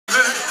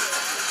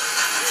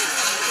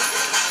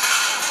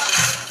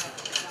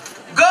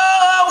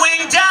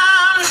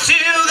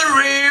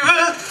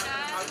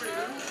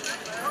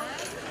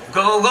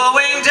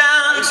Going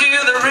down to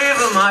the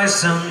river, my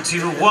son,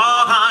 to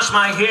wash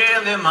my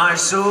hand and my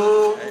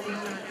soul.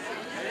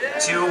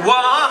 To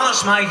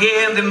wash my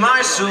hand and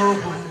my soul.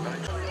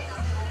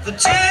 The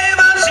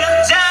table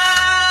shut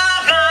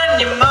down on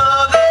your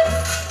mother.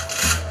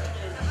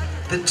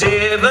 The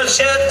table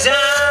shut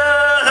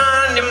down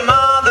on your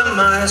mother,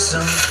 my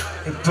son.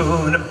 You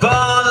put a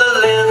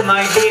bottle in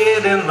my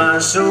head and my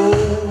soul.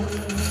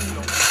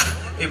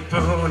 You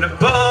put a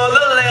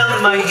bottle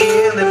in my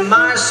head and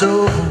my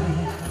soul.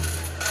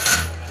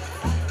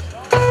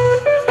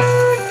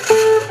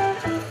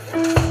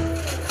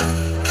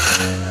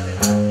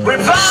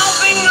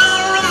 Revolving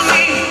around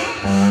me,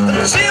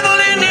 the table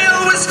in your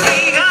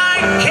whiskey, I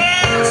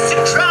can't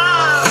sit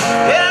dry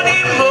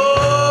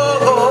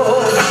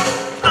anymore.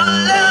 I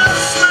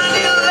lost my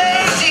dear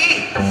lady,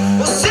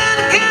 well,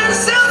 Santa can't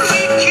sell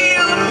me,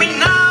 kill me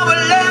now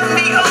and let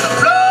me on the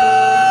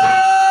floor.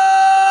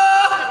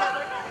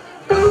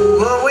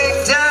 Going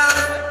down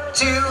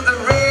to the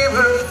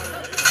river,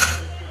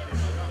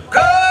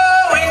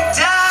 going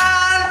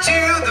down to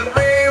the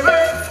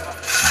river,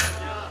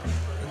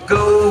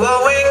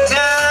 going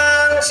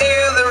down to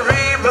the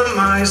river,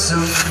 my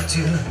soul,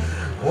 to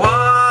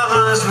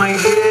wash my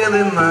head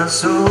and my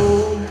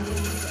soul,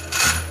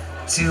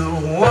 to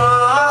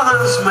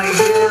wash my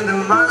head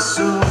and my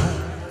soul.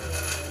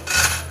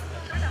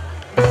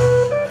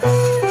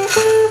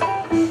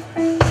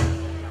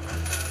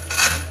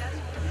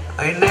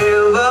 I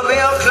never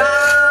will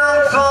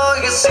climb for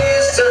your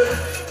sister.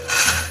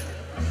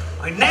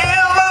 I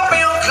never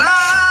will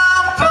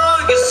climb for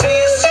your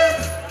sister.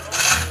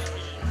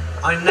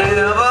 I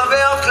never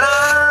will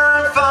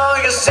climb for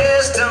your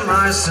sister,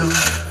 my soul,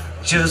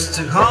 just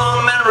to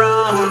home and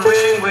run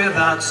ring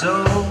without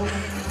soul,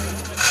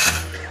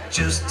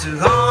 just to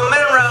home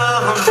and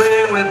run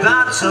ring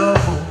without soul.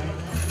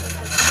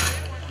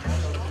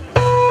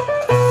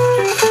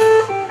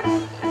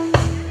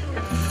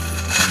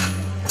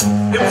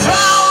 You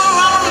pour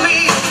on me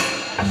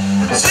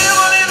the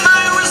devil in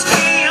my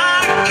whiskey, I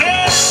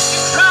can't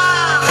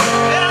cry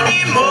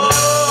anymore.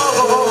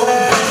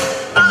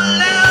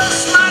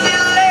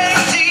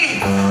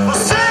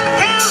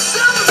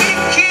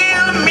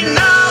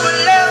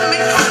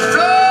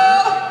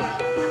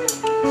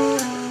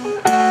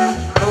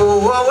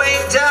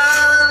 Going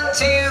down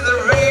to the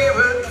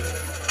river,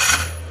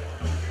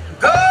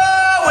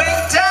 going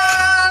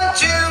down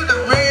to the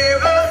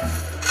river,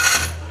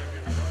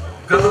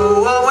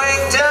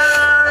 going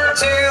down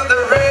to the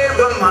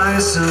river, my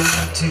soul,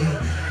 to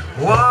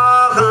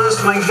wash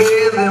my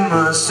head and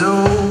my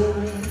soul,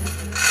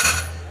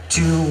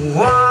 to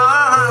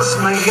wash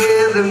my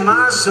head and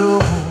my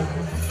soul.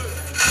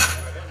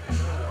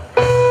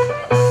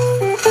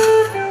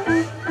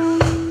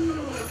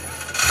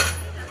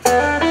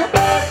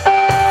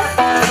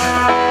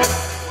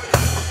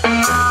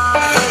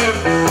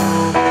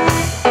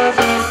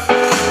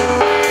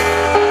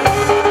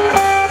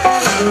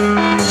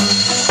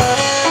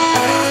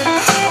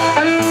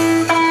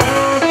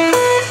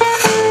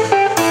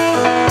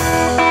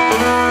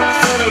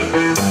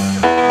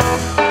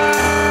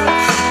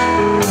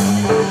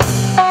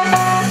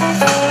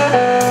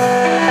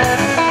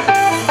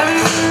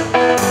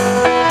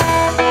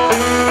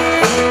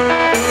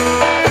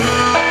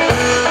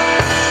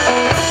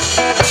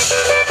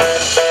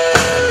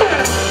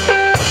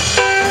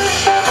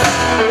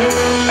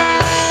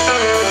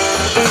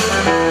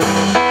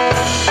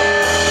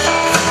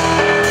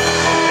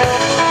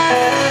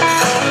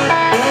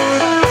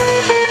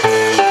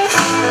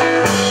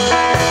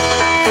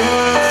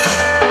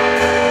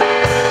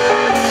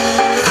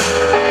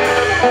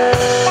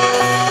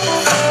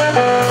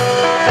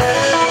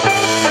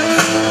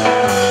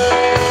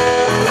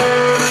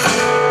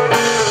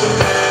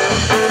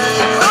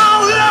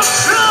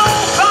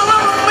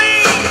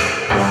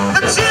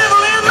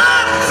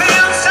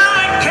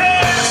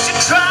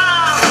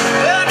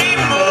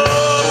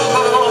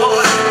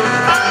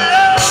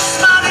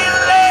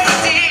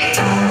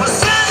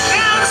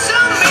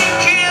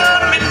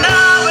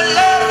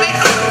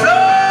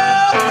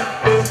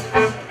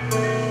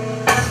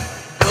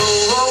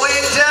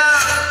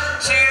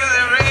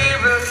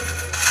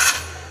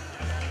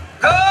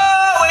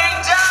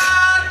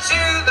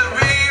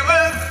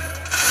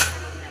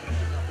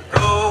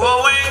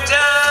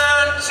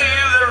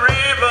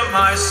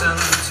 My son,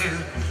 to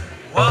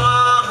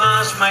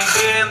wash my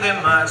hand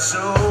and my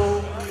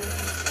soul,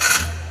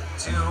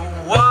 to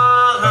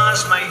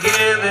wash my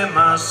hand and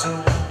my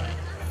soul,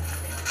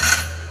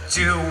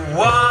 to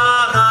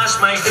wash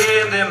my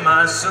hand and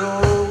my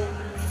soul,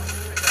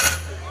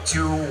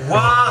 to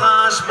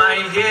wash my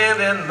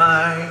hand and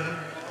my